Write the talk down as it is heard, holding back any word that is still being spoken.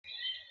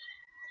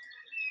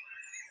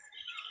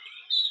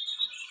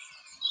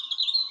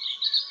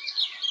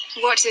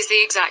What is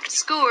the exact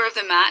score of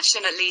the match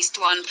and at least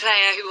one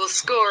player who will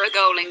score a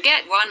goal and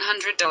get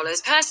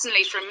 $100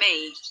 personally from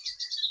me?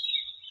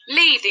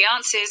 Leave the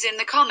answers in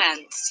the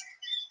comments.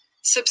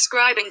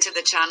 Subscribing to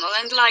the channel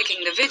and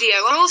liking the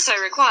video are also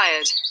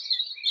required.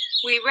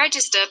 We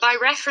register by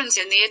reference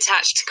in the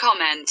attached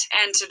comment.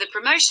 Enter the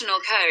promotional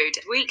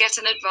code. We get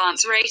an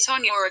advance rate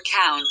on your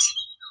account.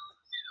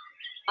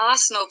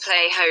 Arsenal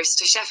play host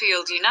to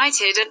Sheffield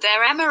United at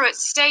their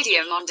Emirates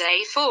Stadium on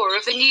day 4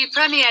 of the new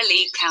Premier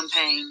League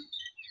campaign.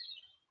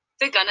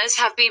 The Gunners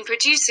have been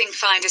producing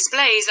fine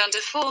displays under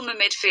former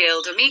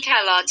midfielder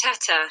Mikel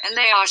Arteta, and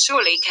they are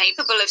surely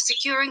capable of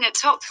securing a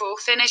top 4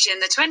 finish in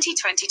the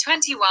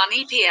 2020-21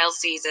 EPL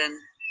season.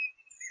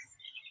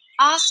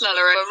 Arsenal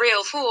are a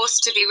real force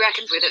to be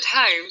reckoned with at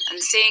home,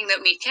 and seeing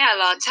that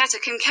Mikel Arteta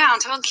can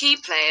count on key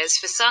players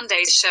for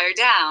Sunday's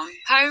showdown,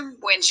 home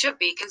win should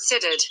be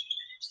considered.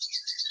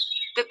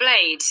 The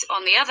Blades,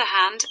 on the other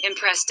hand,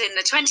 impressed in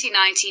the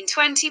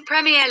 2019-20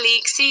 Premier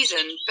League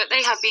season, but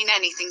they have been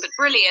anything but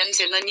brilliant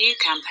in the new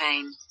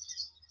campaign.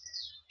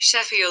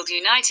 Sheffield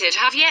United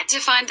have yet to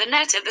find the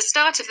net at the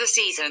start of the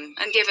season,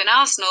 and given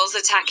Arsenal's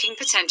attacking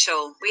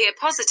potential, we are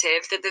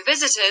positive that the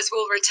visitors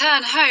will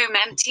return home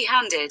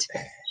empty-handed.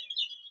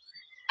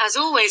 As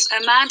always,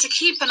 a man to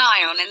keep an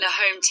eye on in the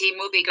home team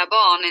will be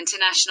Gabon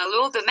international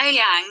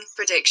Aubameyang.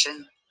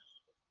 Prediction: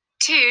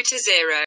 2-0.